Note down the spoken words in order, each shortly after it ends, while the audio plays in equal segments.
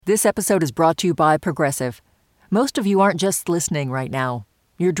This episode is brought to you by Progressive. Most of you aren't just listening right now.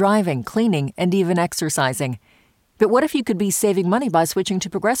 You're driving, cleaning, and even exercising. But what if you could be saving money by switching to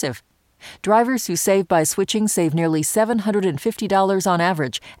Progressive? Drivers who save by switching save nearly $750 on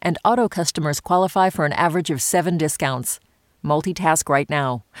average, and auto customers qualify for an average of 7 discounts. Multitask right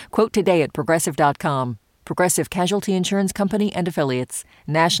now. Quote today at Progressive.com. Progressive Casualty Insurance Company and Affiliates.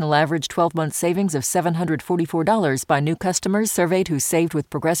 National average 12-month savings of $744 by new customers surveyed who saved with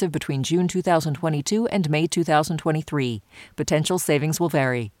Progressive between June 2022 and May 2023. Potential savings will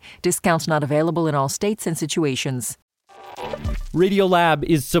vary. Discounts not available in all states and situations. Radiolab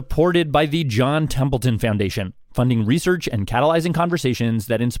is supported by the John Templeton Foundation, funding research and catalyzing conversations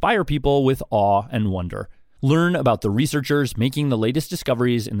that inspire people with awe and wonder. Learn about the researchers making the latest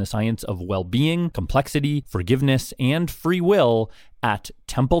discoveries in the science of well-being, complexity, forgiveness, and free will at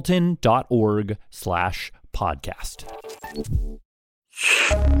templeton.org/podcast.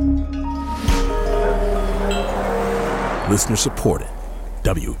 Listener supported.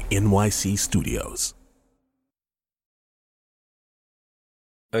 WNYC Studios.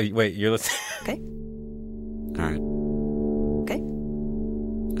 Oh, wait, you're listening? Okay. All right. Okay.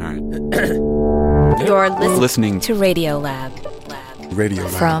 All right. You're listening to Radiolab. Radio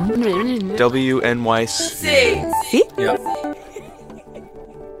Lab. From WNYC. See? Yep.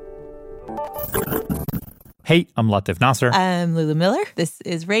 Hey, I'm Latif Nasser. I'm Lulu Miller. This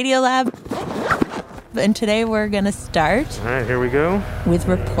is Radiolab. And today we're going to start All right, here we go. with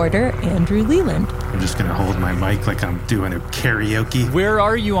reporter Andrew Leland. I'm just going to hold my mic like I'm doing a karaoke. Where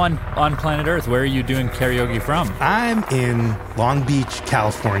are you on planet Earth? Where are you doing karaoke from? I'm in Long Beach,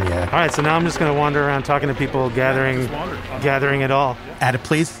 California, All right, so now I'm just going to wander around talking to people, gathering it all. at a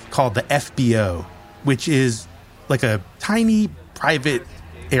place called the FBO, which is like a tiny private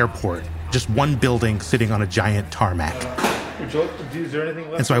airport, just one building sitting on a giant tarmac. Is there anything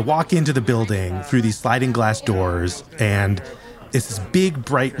left? And so I walk into the building through these sliding glass doors, and it's this big,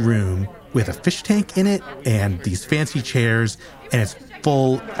 bright room with a fish tank in it and these fancy chairs, and it's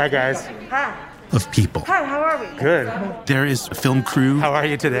full Hi, guys. of people. Hi, how are we? Good. There is a film crew. How are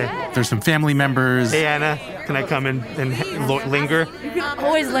you today? There's some family members. Hey, Anna, can I come and linger? You can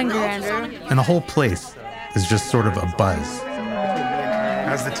always linger, Andrew. And the whole place is just sort of a buzz.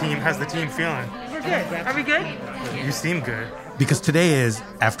 How's the team feeling? We're good. Are we good? You seem good. Because today is,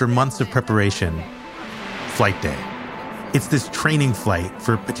 after months of preparation, flight day. It's this training flight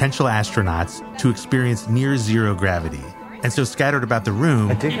for potential astronauts to experience near zero gravity. And so scattered about the room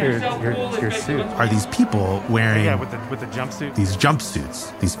I dig your suit. are these people wearing Yeah, with the jumpsuit. these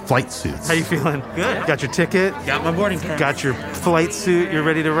jumpsuits, these flight suits. How you feeling? Good. Got your ticket? Got my boarding pass. Got your flight suit? You're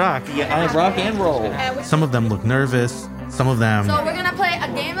ready to rock? Yeah, I rock and roll. Some of them look nervous. Some of them So we're gonna play a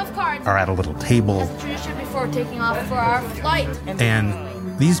game of cards. are at a little table. As a tradition before taking off for our flight.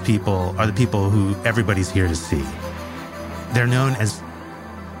 And these people are the people who everybody's here to see. They're known as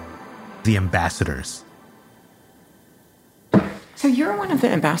the ambassadors. So you're one of the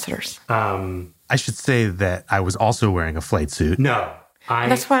ambassadors. I should say that I was also wearing a flight suit. No.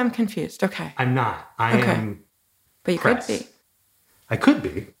 That's why I'm confused. Okay. I'm not. I Okay. am. But you press. could be. I could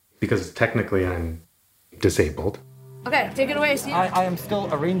be, because technically I'm disabled. Okay, take it away, Steve. I am still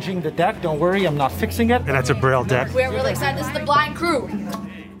arranging the deck. Don't worry, I'm not fixing it. And that's a Braille deck. We're really excited. This is the blind crew.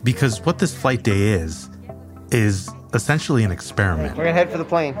 Because what this flight day is essentially an experiment. We're gonna head for the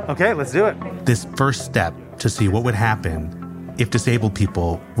plane. Okay, let's do it. This first step to see what would happen if disabled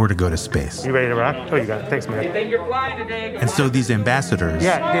people were to go to space. You ready to rock? Oh, you got it. Thanks, man. Think you're flying today. And so these ambassadors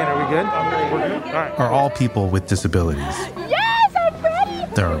Yeah, Dan, are we good? We're good? All right. are all people with disabilities. Yes, I'm ready.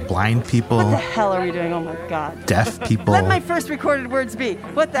 There are blind people, What the hell are we doing? Oh my God. deaf people, Let my first recorded words be.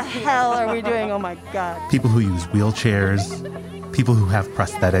 What the hell are we doing? Oh my God. people who use wheelchairs, people who have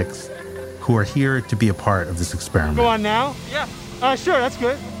prosthetics, who are here to be a part of this Go experiment. on now? Yeah. Sure, that's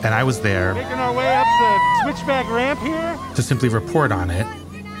good. And I was there Making our way up the switchback ramp here. to simply report on it.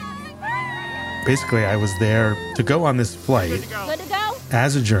 Basically, I was there to go on this flight Good to go?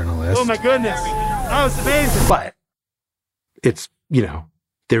 as a journalist. Oh my goodness. That was amazing. But it's,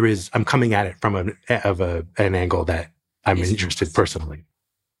 I'm coming at it from an angle that I'm interested personally.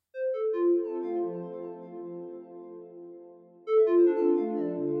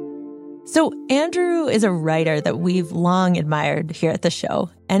 So Andrew is a writer that we've long admired here at the show.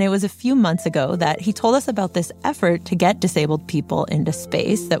 And it was a few months ago that he told us about this effort to get disabled people into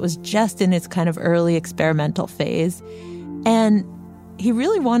space that was just in its kind of early experimental phase. And he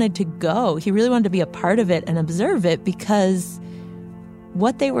really wanted to go. He really wanted to be a part of it and observe it because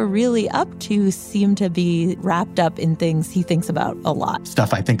what they were really up to seemed to be wrapped up in things he thinks about a lot.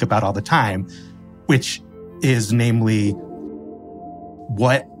 Stuff I think about all the time, which is namely,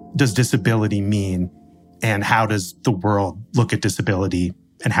 what does disability mean? And how does the world look at disability?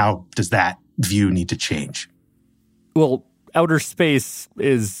 And how does that view need to change? Well, outer space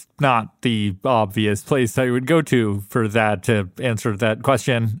is not the obvious place I would go to for that, to answer that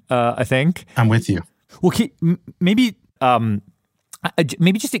question, I think. I'm with you. Well, maybe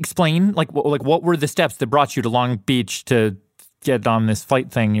just explain, what were the steps that brought you to Long Beach to get on this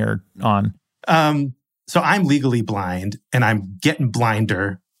flight thing you're on? So I'm legally blind, and I'm getting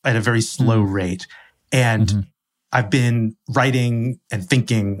blinder at a very slow rate. And I've been writing and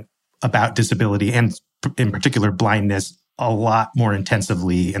thinking about disability, and in particular blindness, a lot more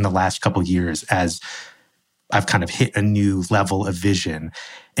intensively in the last couple of years as I've kind of hit a new level of vision.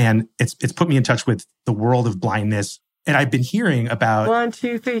 And it's put me in touch with the world of blindness. And I've been hearing about... 1,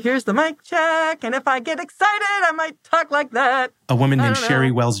 2, 3, here's the mic check. And if I get excited, I might talk like that. A woman named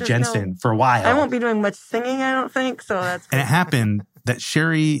Sherry Wells Jensen for a while. I won't be doing much singing, I don't think, so that's... And it happened that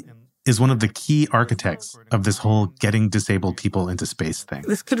Sherry is one of the key architects of this whole getting disabled people into space thing.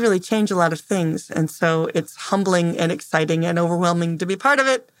 This could really change a lot of things. And so it's humbling and exciting and overwhelming to be part of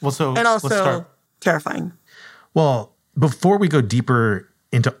it. Well, so and also terrifying. Well, before we go deeper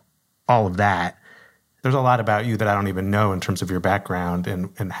into all of that, there's a lot about you that I don't even know in terms of your background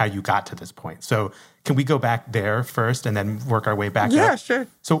and how you got to this point. So can we go back there first and then work our way back up? Yeah, sure.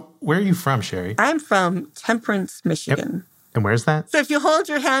 So where are you from, Sherry? I'm from Temperance, Michigan. Yep. And where's that? So if you hold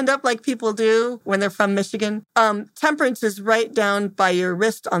your hand up like people do when they're from Michigan, Temperance is right down by your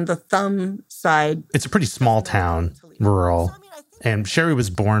wrist on the thumb side. It's a pretty small town, rural. And Sherry was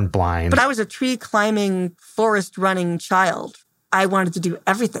born blind. But I was a tree-climbing, forest-running child. I wanted to do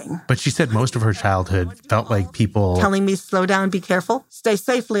everything. But she said most of her childhood felt like people... telling me, slow down, be careful, stay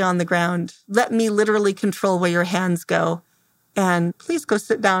safely on the ground, let me literally control where your hands go, and please go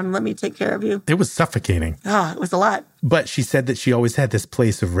sit down and let me take care of you. It was suffocating. Oh, it was a lot. But she said that she always had this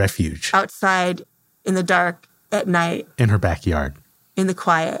place of refuge. Outside, in the dark, at night. In her backyard. In the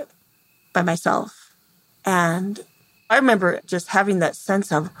quiet, by myself. And I remember just having that sense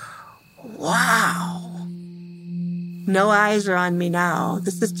of, wow. No eyes are on me now.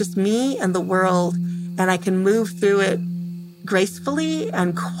 This is just me and the world, and I can move through it gracefully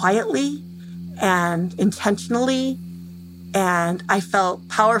and quietly and intentionally. And I felt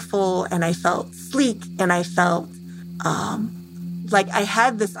powerful, and I felt sleek, and I felt like I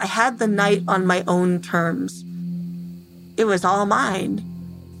had the night on my own terms. It was all mine.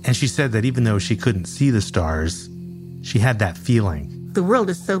 And she said that even though she couldn't see the stars, she had that feeling. The world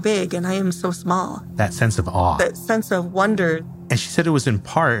is so big, and I am so small. That sense of awe. That sense of wonder. And she said it was in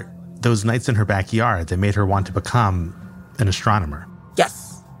part those nights in her backyard that made her want to become an astronomer.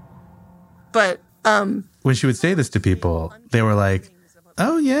 Yes. But, when she would say this to people, they were like,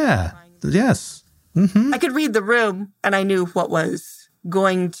 oh, yeah, yes. Mm-hmm. I could read the room, and I knew what was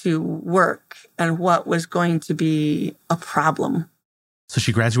going to work and what was going to be a problem. So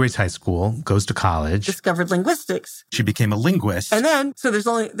she graduates high school, goes to college. Discovered linguistics. She became a linguist. And then, so there's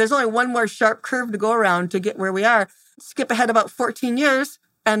only one more sharp curve to go around to get where we are. Skip ahead about 14 years,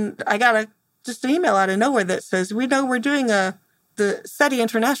 and I got just an email out of nowhere that says, we know we're doing the SETI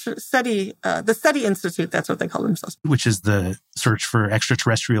the SETI Institute, that's what they call themselves. Which is the search for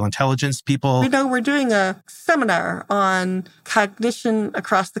extraterrestrial intelligence people. We know we're doing a seminar on cognition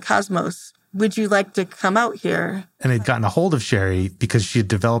across the cosmos. Would you like to come out here? And they'd gotten a hold of Sherry because she had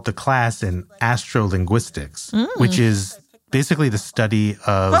developed a class in astrolinguistics, which is basically the study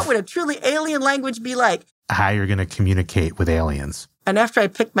of... what would a truly alien language be like? How you're going to communicate with aliens. And after I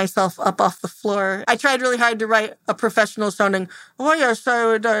picked myself up off the floor, I tried really hard to write a professional sounding, oh yes,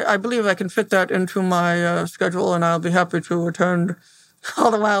 I believe I can fit that into my schedule and I'll be happy to attend.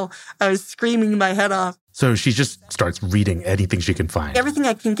 All the while, I was screaming my head off. So she just starts reading anything she can find. Everything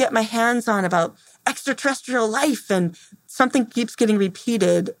I can get my hands on about extraterrestrial life, and something keeps getting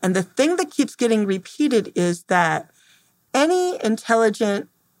repeated. And the thing that keeps getting repeated is that any intelligent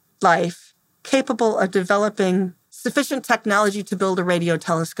life capable of developing sufficient technology to build a radio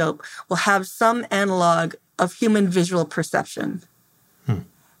telescope will have some analog of human visual perception. And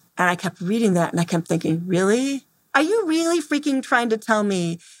I kept reading that, and I kept thinking, really? Are you really freaking trying to tell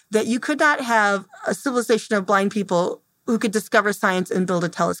me that you could not have a civilization of blind people who could discover science and build a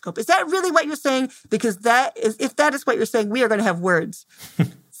telescope? Is that really what you're saying? Because if that is what you're saying, we are going to have words.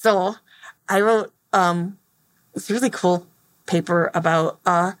 So I wrote this really cool paper about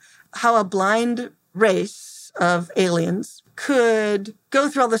how a blind race of aliens could go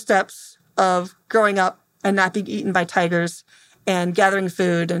through all the steps of growing up and not being eaten by tigers and gathering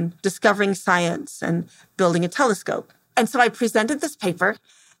food and discovering science and building a telescope. And so I presented this paper,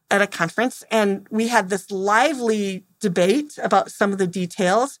 at a conference, and we had this lively debate about some of the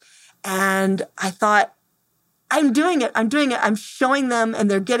details. And I thought, I'm doing it. I'm showing them,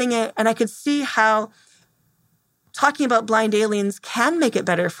 and they're getting it. And I could see how talking about blind aliens can make it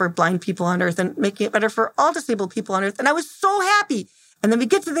better for blind people on Earth and making it better for all disabled people on Earth. And I was so happy. And then we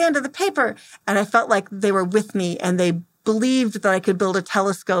get to the end of the paper, and I felt like they were with me, and they believed that I could build a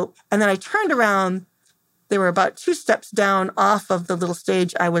telescope. And then I turned around. They were about 2 steps down off of the little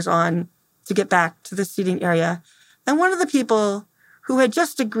stage I was on to get back to the seating area. And one of the people who had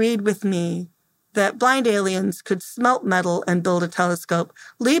just agreed with me that blind aliens could smelt metal and build a telescope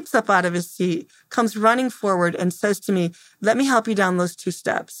leaps up out of his seat, comes running forward, and says to me, "Let me help you down those 2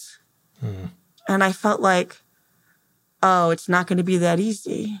 steps." And I felt like, oh, it's not going to be that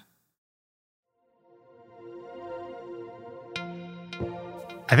easy.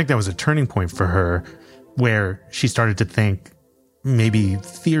 I think that was a turning point for her where she started to think maybe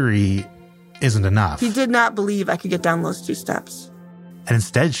theory isn't enough. He did not believe I could get down those 2 steps. And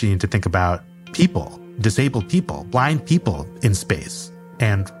instead, she needed to think about people, disabled people, blind people in space,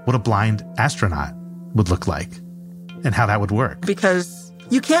 and what a blind astronaut would look like and how that would work. Because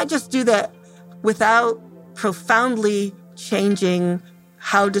you can't just do that without profoundly changing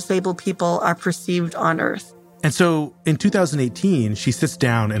how disabled people are perceived on Earth. And so in 2018, she sits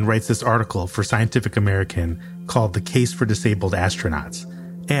down and writes this article for Scientific American called The Case for Disabled Astronauts.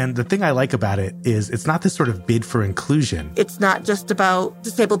 And the thing I like about it is it's not this sort of bid for inclusion. It's not just about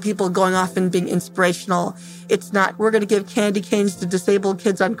disabled people going off and being inspirational. It's not, we're going to give candy canes to disabled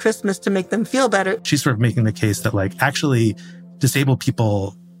kids on Christmas to make them feel better. She's sort of making the case that, like, actually, disabled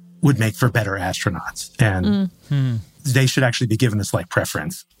people would make for better astronauts. And they should actually be given this, like,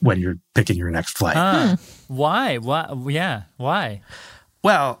 preference when you're picking your next flight. Why? Why?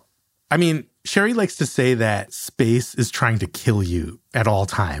 Well, I mean, Sherry likes to say that space is trying to kill you at all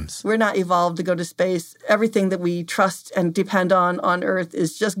times. We're not evolved to go to space. Everything that we trust and depend on Earth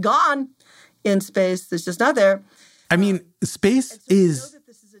is just gone in space. It's just not there. I mean, space is,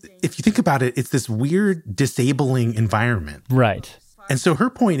 if you think about it, it's this weird disabling environment. Right. And so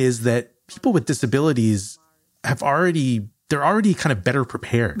her point is that people with disabilities they're already kind of better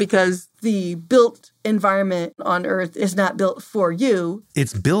prepared. Because the built environment on Earth is not built for you.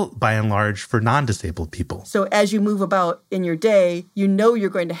 It's built, by and large, for non-disabled people. So as you move about in your day, you know you're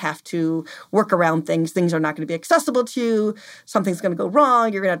going to have to work around things. Things are not going to be accessible to you. Something's going to go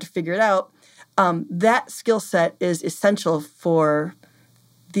wrong. You're going to have to figure it out. That skill set is essential for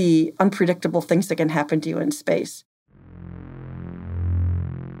the unpredictable things that can happen to you in space.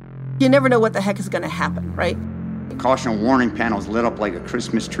 You never know what the heck is going to happen, right? Caution warning panels lit up like a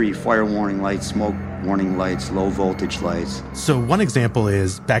Christmas tree, fire warning lights, smoke warning lights, low voltage lights. So one example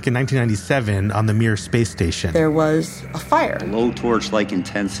is back in 1997 on the Mir space station. There was a fire. Low torch-like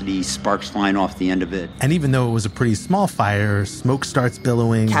intensity, sparks flying off the end of it. And even though it was a pretty small fire, smoke starts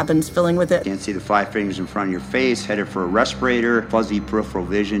billowing. Cabins filling with it. Can't see the 5 fingers in front of your face, headed for a respirator, fuzzy peripheral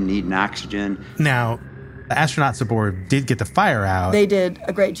vision, needing oxygen. Now, the astronauts aboard did get the fire out. They did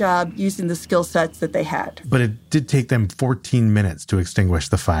a great job using the skill sets that they had. But it did take them 14 minutes to extinguish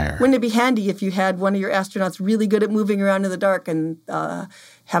the fire. Wouldn't it be handy if you had one of your astronauts really good at moving around in the dark and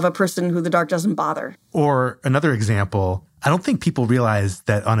have a person who the dark doesn't bother? Or another example, I don't think people realize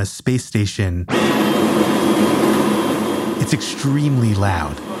that on a space station, it's extremely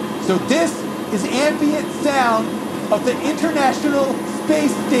loud. So this is ambient sound of the International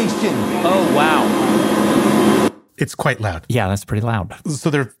Space Station. Oh, wow. It's quite loud. Yeah, that's pretty loud.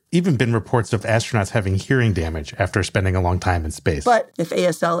 So there have even been reports of astronauts having hearing damage after spending a long time in space. But if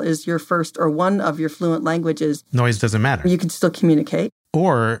ASL is your first or one of your fluent languages, noise doesn't matter. You can still communicate.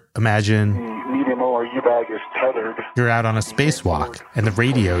 Or imagine medium ORU bag is tethered. You're out on a spacewalk and the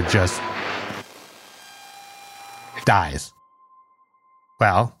radio just dies.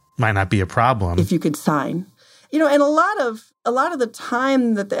 Well, might not be a problem. If you could sign. You know, and a lot of the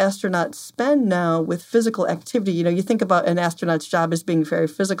time that the astronauts spend now with physical activity, you know, you think about an astronaut's job as being very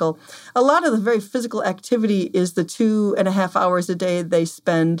physical. A lot of the very physical activity is the 2.5 hours a day they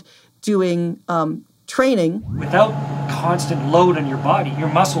spend doing training. Without constant load on your body, your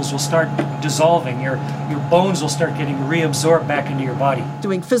muscles will start dissolving. Your bones will start getting reabsorbed back into your body.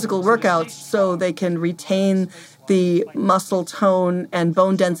 Doing physical workouts so they can retain the muscle tone and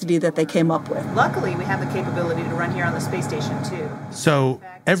bone density that they came up with. Luckily, we have the capability to run here on the space station, too. So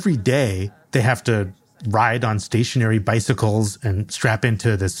every day, they have to ride on stationary bicycles and strap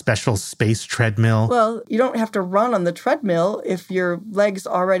into this special space treadmill. Well, you don't have to run on the treadmill if your legs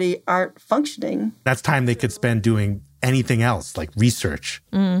already aren't functioning. That's time they could spend doing anything else, like research.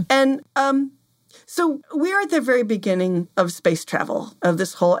 And So we're at the very beginning of space travel, of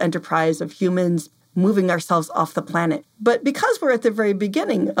this whole enterprise of humans moving ourselves off the planet. But because we're at the very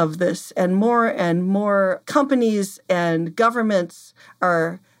beginning of this, and more companies and governments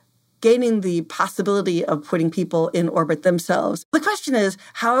are gaining the possibility of putting people in orbit themselves, the question is,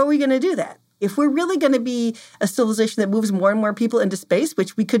 how are we going to do that? If we're really going to be a civilization that moves more and more people into space,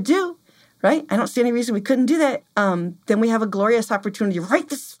 which we could do, right? I don't see any reason we couldn't do that. Then we have a glorious opportunity right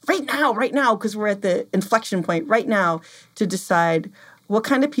now, because we're at the inflection point right now to decide what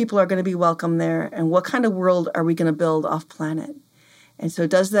kind of people are going to be welcome there and what kind of world are we going to build off planet. And so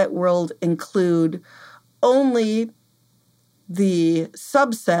does that world include only the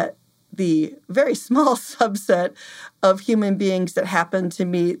subset, the very small subset of human beings that happen to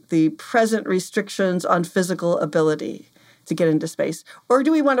meet the present restrictions on physical ability to get into space? Or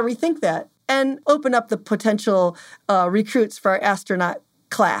do we want to rethink that and open up the potential recruits for our astronaut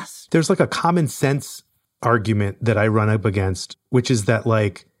class? There's like a common sense argument that I run up against, which is that,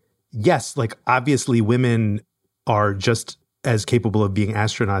 like, yes, like obviously women are just as capable of being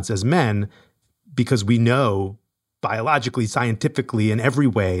astronauts as men, because we know biologically, scientifically, in every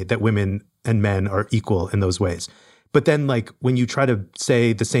way that women and men are equal in those ways. But then, like, when you try to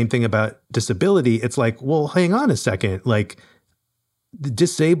say the same thing about disability, it's like, well, hang on a second. Like,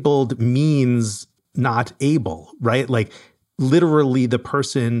 disabled means not able, right? Like, literally the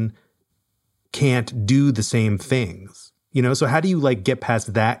person can't do the same things, you know? So how do you, like, get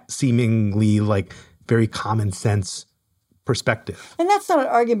past that seemingly, like, very common sense perspective? And that's not an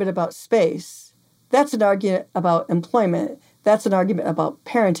argument about space. That's an argument about employment. That's an argument about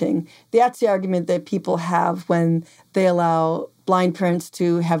parenting. That's the argument that people have when they allow blind parents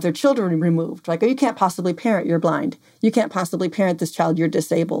to have their children removed. Like, oh, you can't possibly parent, you're blind. You can't possibly parent this child, you're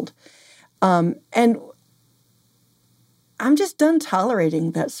disabled. And I'm just done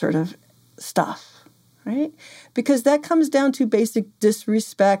tolerating that sort of stuff, right? Because that comes down to basic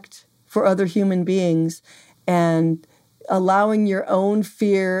disrespect for other human beings and allowing your own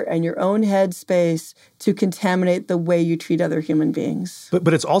fear and your own headspace to contaminate the way you treat other human beings.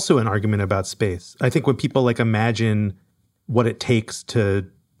 But it's also an argument about space. I think when people, like, imagine what it takes to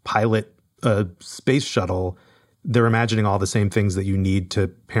pilot a space shuttle, they're imagining all the same things that you need to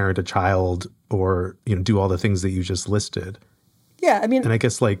parent a child or, you know, do all the things that you just listed. Yeah, I mean... And I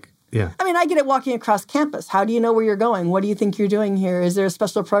guess, like, yeah. I mean, I get it walking across campus. How do you know where you're going? What do you think you're doing here? Is there a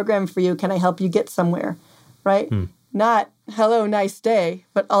special program for you? Can I help you get somewhere? Right? Not, hello, nice day,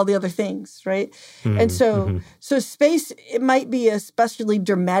 but all the other things, right? And so space, it might be a especially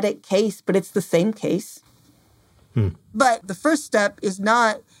dramatic case, but it's the same case. But the first step is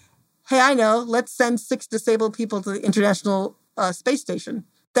not, hey, I know, let's send 6 disabled people to the International Space Station.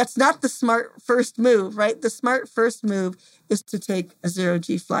 That's not the smart first move, right? The smart first move is to take a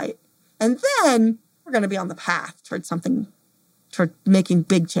zero-G flight. And then we're going to be on the path toward making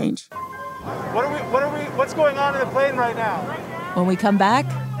big change. What's going on in the plane right now? When we come back,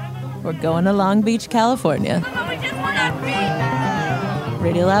 we're going to Long Beach, California.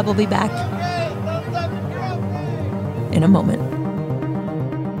 Radiolab will be back in a moment.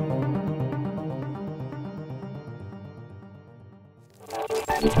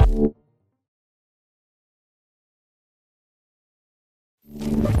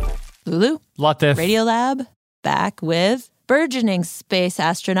 Lulu, Latif, Radiolab, back with burgeoning space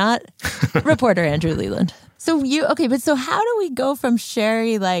astronaut, reporter Andrew Leland. So how do we go from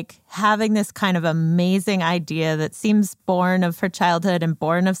Sherry, like, having this kind of amazing idea that seems born of her childhood and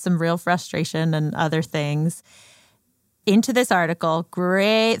born of some real frustration and other things, into this article,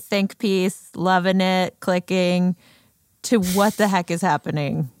 great think piece, loving it, clicking, to what the heck is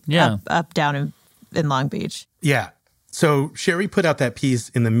happening up down in Long Beach? Yeah. So Sherry put out that piece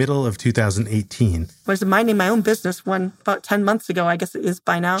in the middle of 2018. I was minding my own business about 10 months ago, I guess it is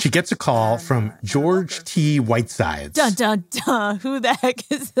by now. She gets a call from George T. Whitesides. Dun, dun, dun. Who the heck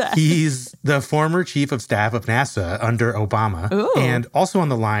is that? He's the former chief of staff of NASA under Obama. Ooh. And also on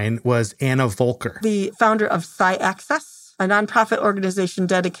the line was Anna Volker, the founder of SciAccess, a nonprofit organization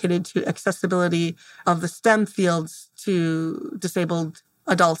dedicated to accessibility of the STEM fields to disabled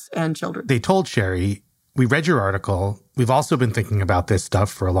adults and children. They told Sherry, we read your article. We've also been thinking about this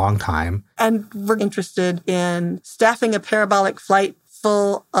stuff for a long time. And we're interested in staffing a parabolic flight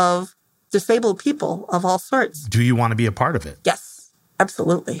full of disabled people of all sorts. Do you want to be a part of it? Yes,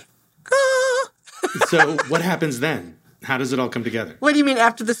 absolutely. So what happens then? How does it all come together? What do you mean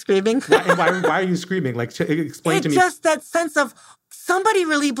after the screaming? Why are you screaming? Like, explain to me. It's just that sense of somebody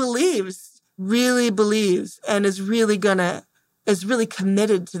really believes, and is really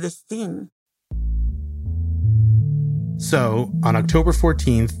committed to this thing. So on October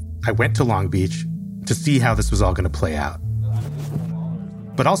 14th, I went to Long Beach to see how this was all going to play out.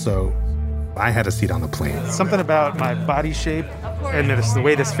 But also, I had a seat on the plane. Something about my body shape and the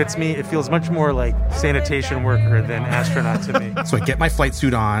way this fits me, it feels much more like sanitation worker than astronaut to me. So I get my flight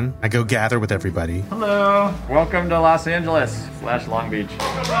suit on, I go gather with everybody. Hello, welcome to Los Angeles / Long Beach.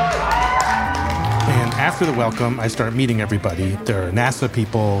 And after the welcome, I start meeting everybody. There are NASA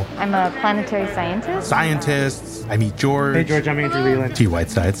people. I'm a planetary scientist. Scientists. I meet George. Hey, George, I'm Andrew Leland. T.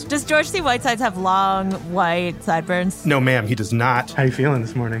 Whitesides. Does George C. Whitesides have long, white sideburns? No, ma'am, he does not. How you feeling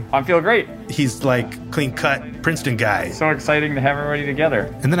this morning? I feel great. He's like clean-cut Princeton guy. So exciting to have everybody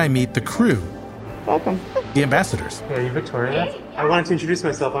together. And then I meet the crew. Welcome. The ambassadors. Hey, are you Victoria? I wanted to introduce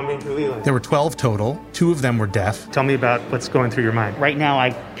myself. I'm Andrew Leland. There were 12 total. 2 of them were deaf. Tell me about what's going through your mind. Right now,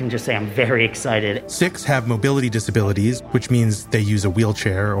 I can just say I'm very excited. 6 have mobility disabilities, which means they use a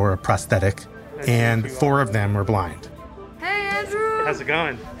wheelchair or a prosthetic. And 4 of them are blind. Hey, Andrew. How's it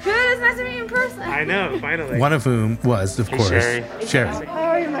going? Good. It's nice to meet you in person. I know, finally. One of whom was, of course, Sherry. How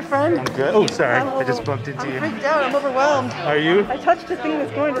are you, my friend? I'm good. Oh, sorry. I just bumped into you. I'm freaked out. I'm overwhelmed. Are you? I touched a thing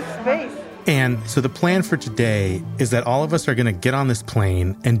that's going to space. And so the plan for today is that all of us are going to get on this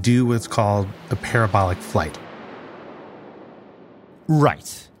plane and do what's called a parabolic flight.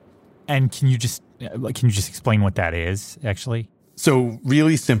 Right. And can you just explain what that is, actually? So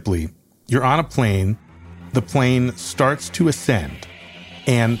really simply, you're on a plane, the plane starts to ascend,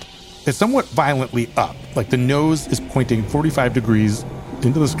 and it's somewhat violently up. Like the nose is pointing 45 degrees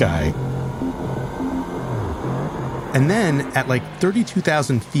into the sky. And then at like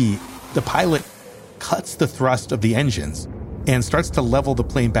 32,000 feet, the pilot cuts the thrust of the engines and starts to level the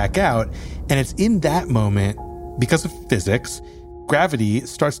plane back out. And it's in that moment, because of physics, gravity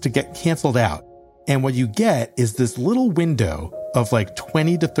starts to get canceled out. And what you get is this little window of like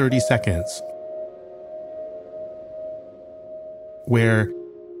 20 to 30 seconds where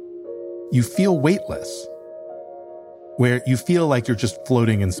you feel weightless, where you feel like you're just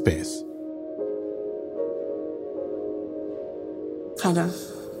floating in space. Kind of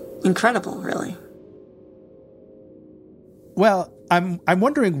incredible, really. Well, I'm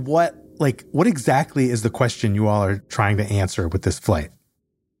wondering what exactly is the question you all are trying to answer with this flight?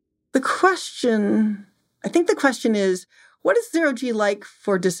 I think the question is, what is zero-G like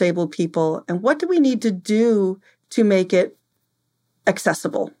for disabled people, and what do we need to do to make it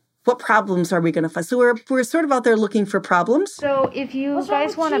accessible? What problems are we going to find? So we're sort of out there looking for problems. So if you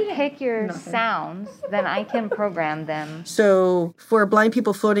guys want to pick your sounds, then I can program them. So for blind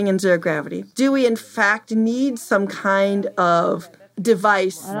people floating in zero gravity, do we in fact need some kind of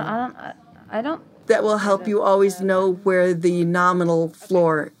device I don't that will help you always know where the nominal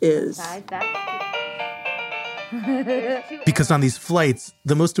floor is? Because on these flights,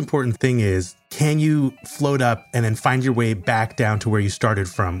 the most important thing is, can you float up and then find your way back down to where you started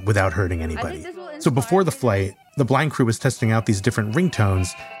from without hurting anybody? So before the flight, the blind crew was testing out these different ringtones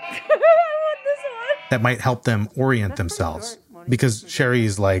that might help them orient themselves. Because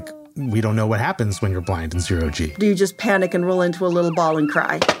Sherry's like, we don't know what happens when you're blind in zero-G. Do you just panic and roll into a little ball and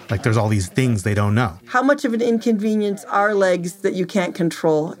cry? Like there's all these things they don't know. How much of an inconvenience are legs that you can't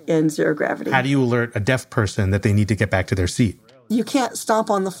control in zero gravity? How do you alert a deaf person that they need to get back to their seat? You can't stomp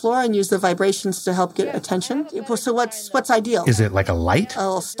on the floor and use the vibrations to help get attention. So what's ideal? Is it like a light? A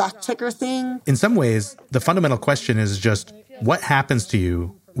little stock ticker thing? In some ways, the fundamental question is just what happens to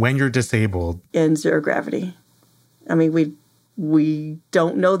you when you're disabled in zero gravity. I mean, we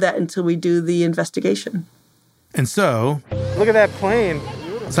don't know that until we do the investigation. And so, look at that plane.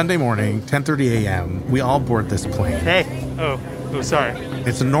 Sunday morning, 10:30 a.m., we all board this plane. Hey. Oh, sorry.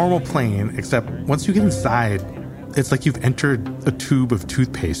 It's a normal plane, except once you get inside, it's like you've entered a tube of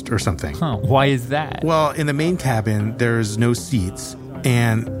toothpaste or something. Huh, why is that? Well, in the main cabin, there's no seats,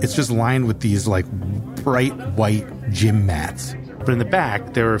 and it's just lined with these like bright white gym mats. But in the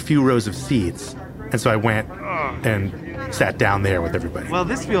back, there are a few rows of seats, and so I went and sat down there with everybody. Well,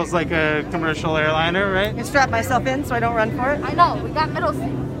 this feels like a commercial airliner, right? You strap myself in so I don't run for it? I know. We got middle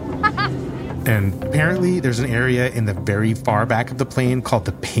seat. And apparently there's an area in the very far back of the plane called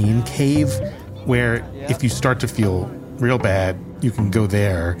the pain cave, where if you start to feel real bad, you can go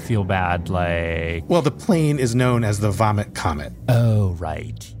there. Feel bad, like... Well, the plane is known as the Vomit Comet. Oh,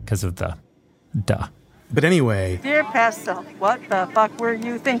 right. Because of the... Duh. But anyway... Dear past self, what the fuck were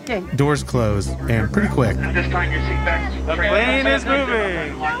you thinking? Doors close, and pretty quick... This time your seatbacks. The plane is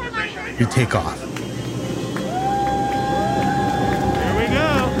moving. We take off. Here we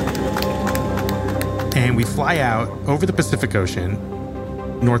go. And we fly out over the Pacific Ocean,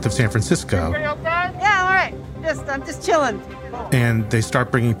 north of San Francisco. Yeah, all right. I'm just chilling. And they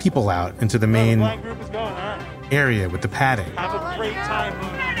start bringing people out into the main Blind group is going, all right. area with the padding. Have a great time. I'm so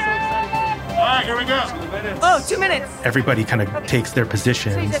excited. right, here we go. Oh, 2 minutes. Everybody kind of takes their So you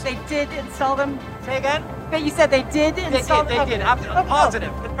positions. said they did install them? Say again? Okay, you said they did install them? They did. I'm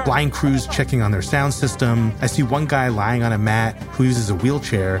positive. Blind crew's checking on their sound system. I see one guy lying on a mat who uses a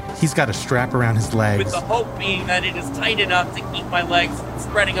wheelchair. He's got a strap around his legs. With the hope being that it is tight enough to keep my legs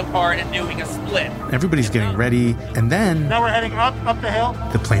spreading apart and doing a split. Everybody's getting ready, and then Now we're heading up the hill.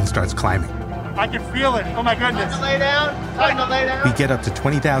 the plane starts climbing. I can feel it. Oh my goodness. Time to lay down. Time to lay down. We get up to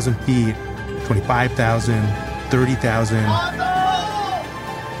 20,000 feet, 25,000, 30,000.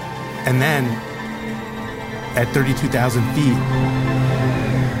 And then at 32,000 feet,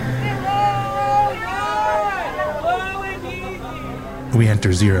 we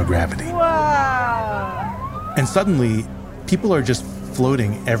enter zero gravity. Wow. And suddenly, people are just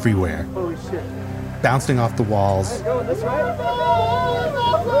floating everywhere, Holy shit. bouncing off the walls. Going this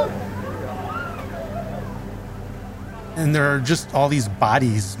way? And there are just all these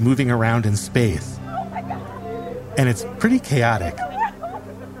bodies moving around in space. And it's pretty chaotic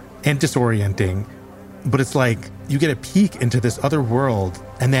and disorienting. But it's like you get a peek into this other world,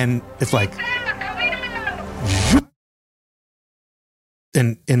 and then it's like,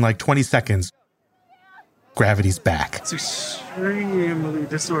 and in like 20 seconds, gravity's back. It's extremely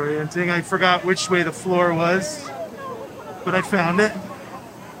disorienting. I forgot which way the floor was, but I found it.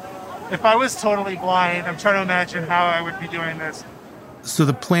 If I was totally blind, I'm trying to imagine how I would be doing this. So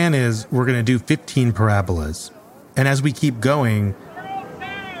the plan is we're going to do 15 parabolas. And as we keep going,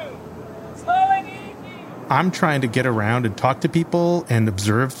 I'm trying to get around and talk to people and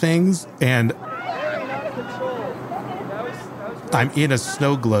observe things. And I'm in a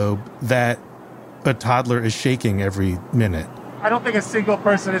snow globe that a toddler is shaking every minute. I don't think a single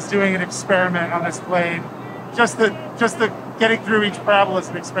person is doing an experiment on this plane. Just the getting through each parabola is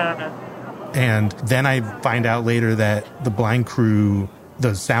an experiment. And then I find out later that the blind crew,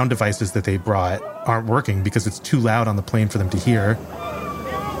 the sound devices that they brought aren't working because it's too loud on the plane for them to hear.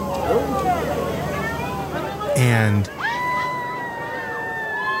 And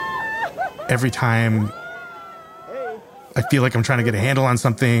every time I feel like I'm trying to get a handle on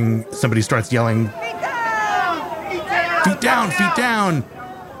something, somebody starts yelling, "Feet down, feet down!"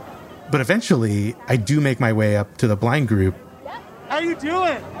 But eventually, I do make my way up to the blind group. How you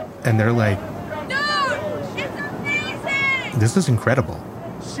doing? And they're like, Dude, it's amazing! "This is incredible."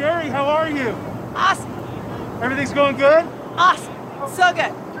 Sherry, how are you? Awesome. Everything's going good? Awesome. So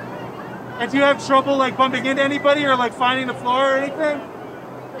good. And do you have trouble like bumping into anybody or like finding the floor or anything?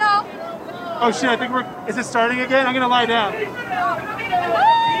 No. Oh shit, I think is it starting again? I'm gonna lie down.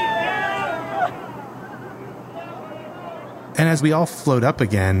 And as we all float up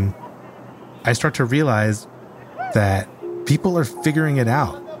again, I start to realize that people are figuring it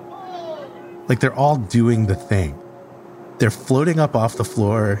out. Like they're all doing the thing. They're floating up off the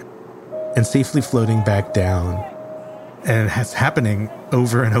floor and safely floating back down. And it's happening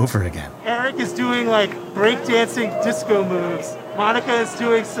over and over again. Eric is doing like breakdancing disco moves. Monica is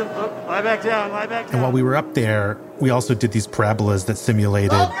doing some, lie back down, lie back down. And while we were up there, we also did these parabolas that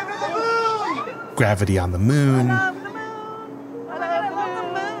simulated gravity on the moon.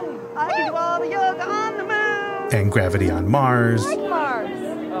 And gravity on Mars. Mars.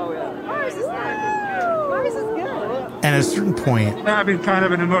 Oh, yeah. Mars is good. And at a certain point, I'm having kind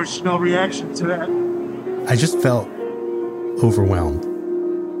of an emotional reaction to that. I just felt overwhelmed.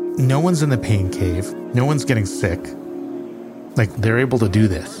 No one's in the pain cave. No one's getting sick. Like, they're able to do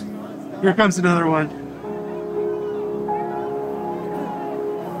this. Here comes another one.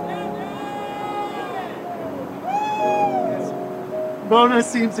 Mona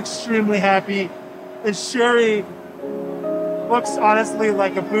seems extremely happy. And Sherry looks honestly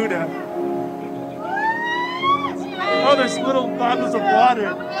like a Buddha. Oh, there's little bottles of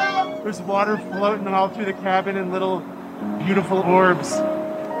water. There's water floating all through the cabin in little beautiful orbs.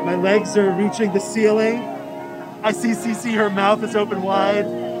 My legs are reaching the ceiling. I see Cece, her mouth is open wide.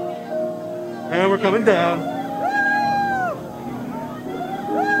 And we're coming down.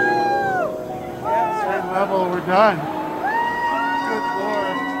 Same level, we're done. Good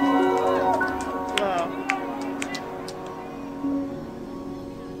Lord. Wow.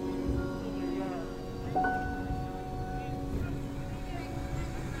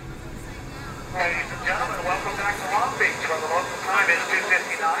 Ladies and gentlemen, welcome back to Long Beach, where the local time is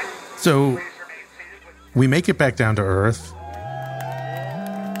 2:59. So we make it back down to Earth.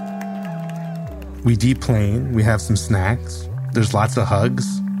 We deplane. We have some snacks. There's lots of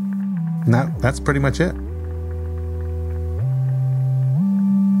hugs. And that's pretty much it.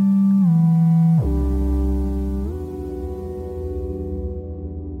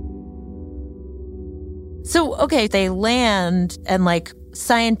 So, okay, they land and like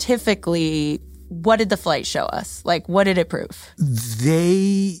scientifically, what did the flight show us? Like, what did it prove?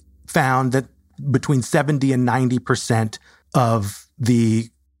 They found that between 70 and 90% of the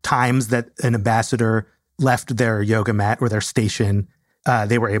times that an ambassador left their yoga mat or their station,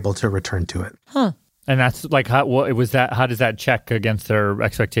 they were able to return to it. Huh. And that's like, how does that check against their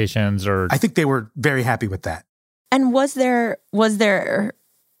expectations? Or I think they were very happy with that. And was it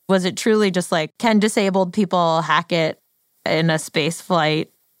truly just like, can disabled people hack it in a space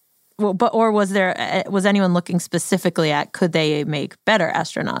flight? Or was anyone looking specifically at, could they make better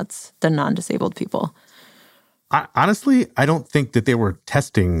astronauts than non-disabled people? Honestly, I don't think that they were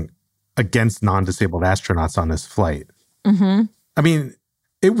testing against non-disabled astronauts on this flight. Mm-hmm. I mean,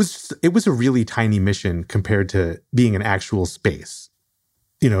 it was a really tiny mission compared to being in actual space,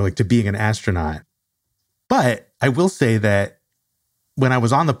 like to being an astronaut. But I will say that when I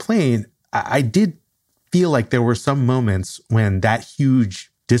was on the plane, I did feel like there were some moments when that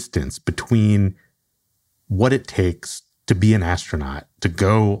huge distance between what it takes to be an astronaut, to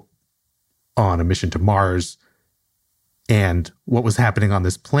go on a mission to Mars, and what was happening on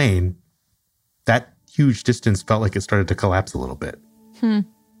this plane, that huge distance felt like it started to collapse a little bit.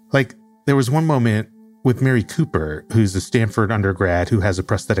 Like, there was one moment with Mary Cooper, who's a Stanford undergrad who has a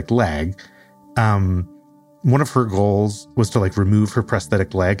prosthetic leg. One of her goals was to remove her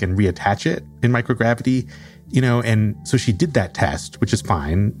prosthetic leg and reattach it in microgravity, and so she did that test, which is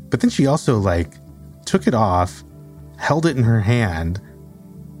fine. But then she also took it off, held it in her hand,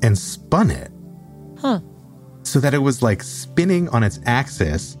 and spun it. So that it was spinning on its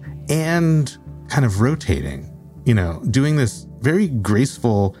axis and kind of rotating, doing this very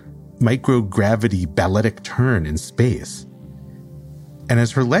graceful microgravity balletic turn in space. And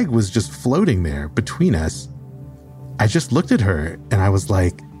as her leg was just floating there between us, I just looked at her and I was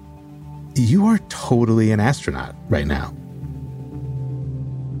like, you are totally an astronaut right now.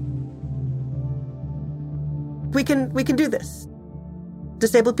 We can do this.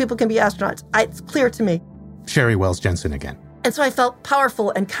 Disabled people can be astronauts. It's clear to me. Sherry Wells Jensen again. And so I felt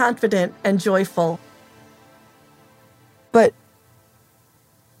powerful and confident and joyful. But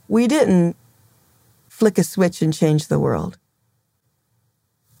we didn't flick a switch and change the world.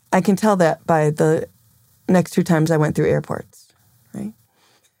 I can tell that by the next 2 times I went through airports, right?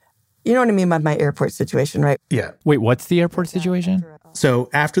 You know what I mean by my airport situation, right? Yeah. Wait, what's the airport situation? So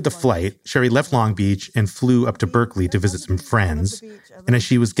after the flight, Sherry left Long Beach and flew up to Berkeley to visit some friends. And as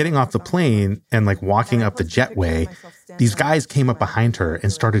she was getting off the plane and walking up the jetway, these guys came up behind her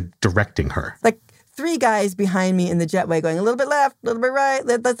and started directing her. 3 guys behind me in the jetway going a little bit left, a little bit right.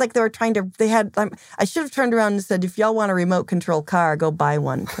 That's like they were trying to, I should have turned around and said, if y'all want a remote control car, go buy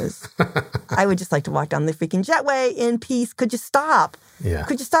one, because I would just like to walk down the freaking jetway in peace. Could you stop? Yeah.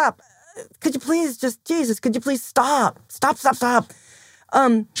 Could you stop? Could you please Jesus, could you please stop? Stop.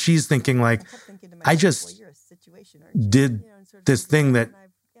 She's thinking I just did this thing that,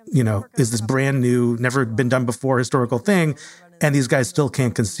 is this brand new, never been done before historical thing. And these guys still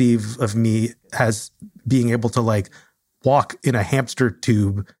can't conceive of me as being able to walk in a hamster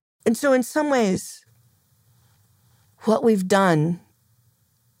tube. And so in some ways, what we've done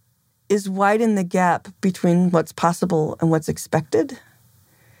is widen the gap between what's possible and what's expected.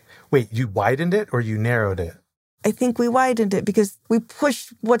 Wait, you widened it or you narrowed it? I think we widened it because we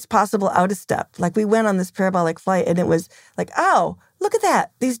pushed what's possible out a step. We went on this parabolic flight and it was oh, look at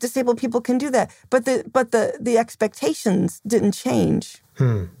that. These disabled people can do that. But the expectations didn't change.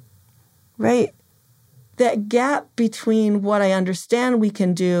 Right? That gap between what I understand we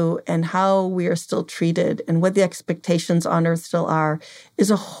can do and how we are still treated and what the expectations on Earth still are is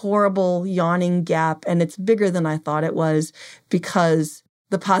a horrible, yawning gap. And it's bigger than I thought it was because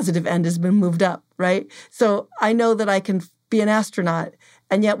the positive end has been moved up, right? So I know that I can be an astronaut.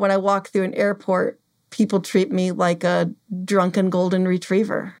 And yet when I walk through an airport, people treat me like a drunken golden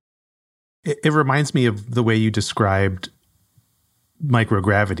retriever. It reminds me of the way you described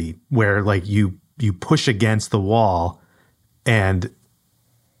microgravity, where you push against the wall and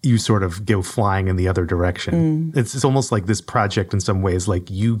you sort of go flying in the other direction. It's almost like this project in some ways,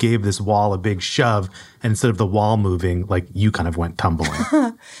 you gave this wall a big shove, and instead of the wall moving, you kind of went tumbling.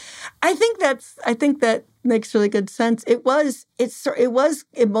 I think that makes really good sense. It was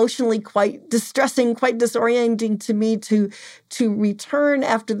emotionally quite distressing, quite disorienting to me to return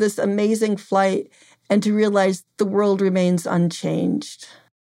after this amazing flight and to realize the world remains unchanged.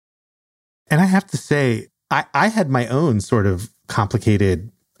 And I have to say, I had my own sort of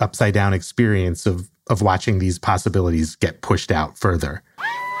complicated upside down experience of watching these possibilities get pushed out further.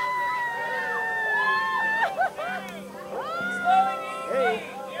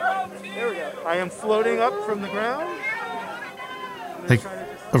 I am floating up from the ground. Like,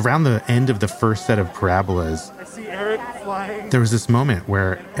 around the end of the first set of parabolas, I see Eric flying. there was this moment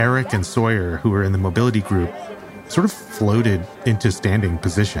where Eric and Sawyer, who were in the mobility group, sort of floated into standing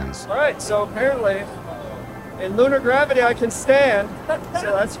positions. All right, so apparently in lunar gravity I can stand,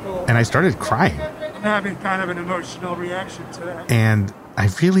 so that's cool. And I started crying. I'm having kind of an emotional reaction to that. And I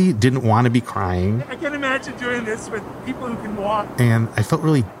really didn't want to be crying. I can imagine doing this with people who can walk. And I felt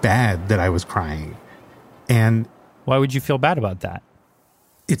really bad that I was crying. And why would you feel bad about that?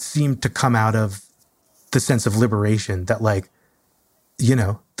 It seemed to come out of the sense of liberation that, like, you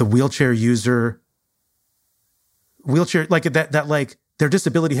know, the wheelchair like that like their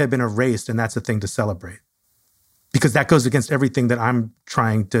disability had been erased, and that's a thing to celebrate. Because that goes against everything that I'm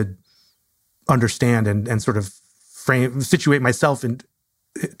trying to understand and sort of situate myself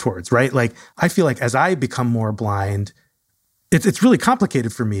towards, right? Like, I feel like as I become more blind, it's really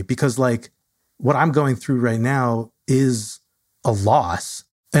complicated for me because, like, what I'm going through right now is a loss,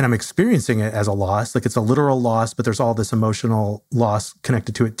 and I'm experiencing it as a loss. Like, it's a literal loss, but there's all this emotional loss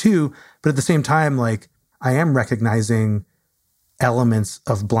connected to it too. But at the same time, like, I am recognizing elements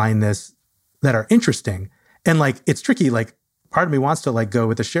of blindness that are interesting. And, like, it's tricky. Like, part of me wants to, like, go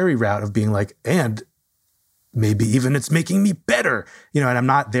with the Sherry route of being like, and maybe even it's making me better, you know, and I'm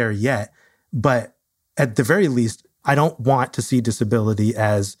not there yet. But at the very least, I don't want to see disability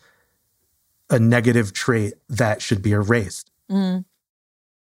as a negative trait that should be erased. Mm.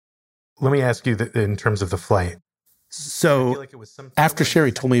 Let me ask you in terms of the flight. So like after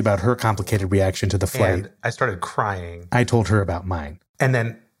Sherry told me about her complicated reaction to the flight, and I started crying. I told her about mine. And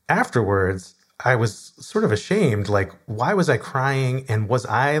then afterwards, I was sort of ashamed. Like, why was I crying? And was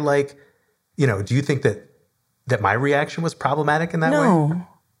I like, you know, do you think that my reaction was problematic in that way?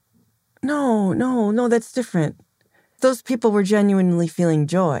 No, that's different. Those people were genuinely feeling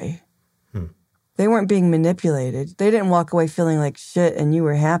joy. They weren't being manipulated. They didn't walk away feeling like shit and you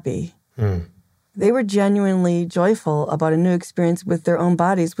were happy. They were genuinely joyful about a new experience with their own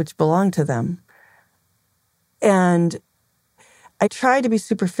bodies, which belonged to them. And I try to be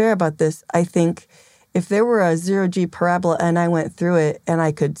super fair about this. I think if there were a zero-G parabola and I went through it and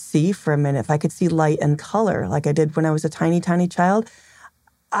I could see for a minute, if I could see light and color like I did when I was a tiny, tiny child,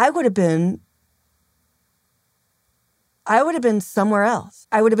 I would have been somewhere else.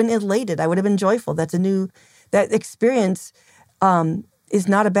 I would have been elated. I would have been joyful. That experience is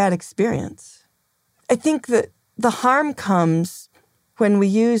not a bad experience. I think that the harm comes when we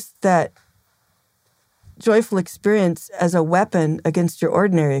use that joyful experience as a weapon against your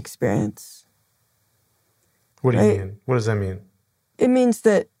ordinary experience. What do you mean? What does that mean? It means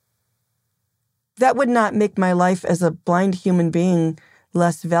that would not make my life as a blind human being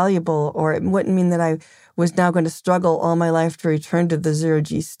less valuable, or it wouldn't mean that I was now going to struggle all my life to return to the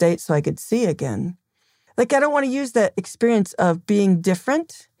zero-G state so I could see again. Like, I don't want to use that experience of being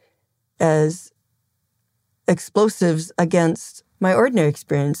different as explosives against my ordinary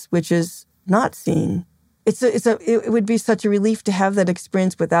experience, which is not seeing. It would be such a relief to have that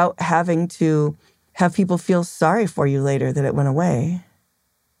experience without having to have people feel sorry for you later that it went away.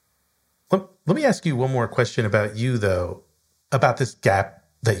 Let me ask you one more question about you, though, about this gap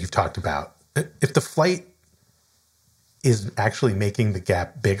that you've talked about. If the flight is actually making the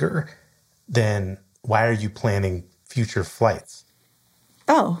gap bigger, then why are you planning future flights?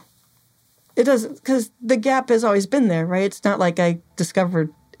 Oh, it doesn't, because the gap has always been there, right? It's not like I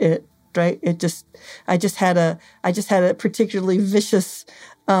discovered it, right? I just had a particularly vicious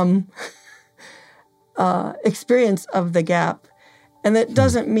experience of the gap. And that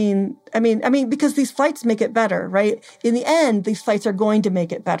doesn't mean, I mean, because these flights make it better, right? In the end, these flights are going to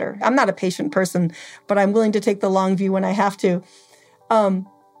make it better. I'm not a patient person, but I'm willing to take the long view when I have to.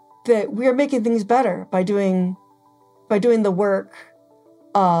 That we're making things better by doing the work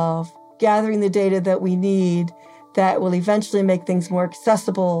of gathering the data that we need, that will eventually make things more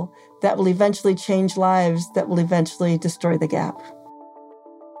accessible, that will eventually change lives, that will eventually destroy the gap.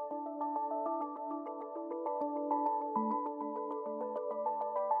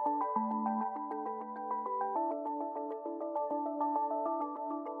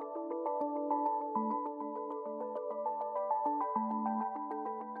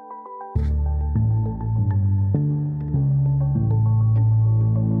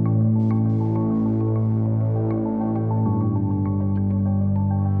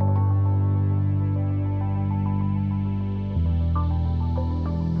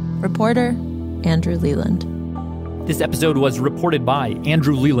 Reporter Andrew Leland. This episode was reported by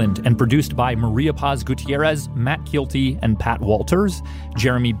Andrew Leland and produced by Maria Paz Gutierrez, Matt Kielty, and Pat Walters.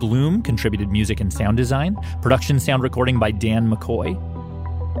 Jeremy Bloom contributed music and sound design. Production sound recording by Dan McCoy.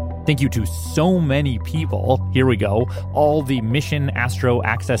 Thank you to so many people. Here we go. All the Mission Astro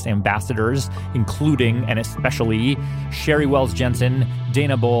Access ambassadors, including and especially Sherry Wells Jensen,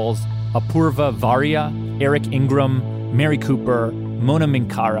 Dana Bowles, Apurva Varia, Eric Ingram, Mary Cooper, Mona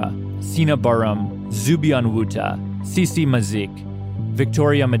Minkara, Sina Baram, Zubian Wuta, Cici Mazik,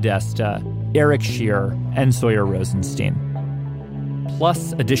 Victoria Modesta, Eric Shear, and Sawyer Rosenstein.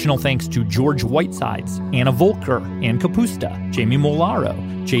 Plus, additional thanks to George Whitesides, Anna Volker, Ann Capusta, Jamie Molaro,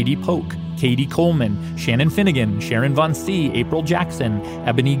 J.D. Polk, Katie Coleman, Shannon Finnegan, Sharon Von C., April Jackson,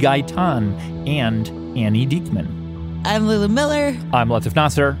 Ebony Gaitan, and Annie Diekman. I'm Lulu Miller. I'm Latif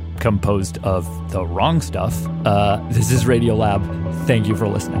Nasser, composed of the wrong stuff. This is Radiolab. Thank you for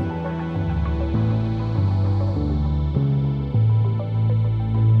listening.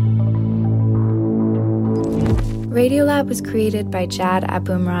 Radiolab was created by Jad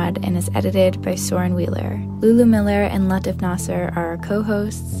Abumrad and is edited by Soren Wheeler. Lulu Miller and Latif Nasser are our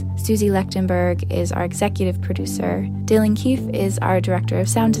co-hosts. Susie Lechtenberg is our executive producer. Dylan Keefe is our director of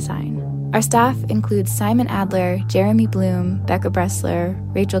sound design. Our staff includes Simon Adler, Jeremy Bloom, Becca Bressler,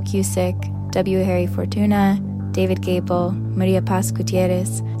 Rachel Cusick, W. Harry Fortuna, David Gable, Maria Paz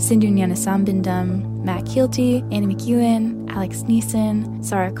Gutierrez, Sindhu Nyanasambindam, Matt Keelty, Annie McEwen, Alex Neeson,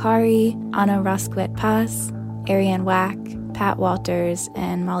 Sarah Kari, Anna Rosquet-Paz, Ariane Wack, Pat Walters,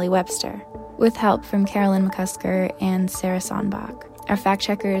 and Molly Webster, with help from Carolyn McCusker and Sarah Sonbach. Our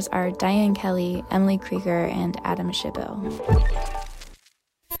fact-checkers are Diane Kelly, Emily Krieger, and Adam Shibo.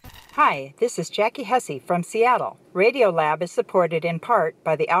 Hi, this is Jackie Hussey from Seattle. Radiolab is supported in part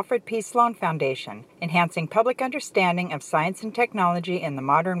by the Alfred P. Sloan Foundation, enhancing public understanding of science and technology in the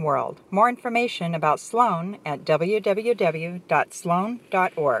modern world. More information about Sloan at www.sloan.org.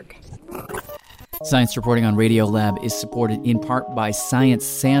 Science reporting on Radiolab is supported in part by Science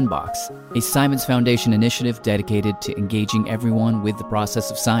Sandbox, a Simons Foundation initiative dedicated to engaging everyone with the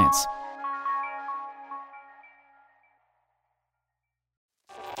process of science.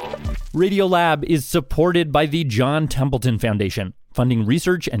 Radiolab is supported by the John Templeton Foundation, funding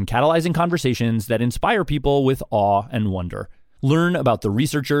research and catalyzing conversations that inspire people with awe and wonder. Learn about the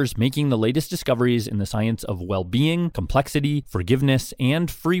researchers making the latest discoveries in the science of well-being, complexity, forgiveness,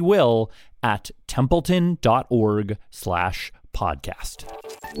 and free will at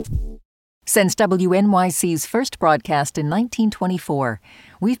templeton.org/podcast. Since WNYC's first broadcast in 1924,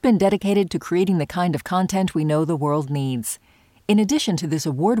 we've been dedicated to creating the kind of content we know the world needs. In addition to this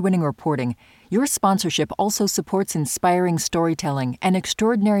award-winning reporting, your sponsorship also supports inspiring storytelling and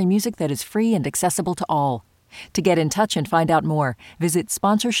extraordinary music that is free and accessible to all. To get in touch and find out more, visit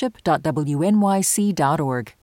sponsorship.wnyc.org.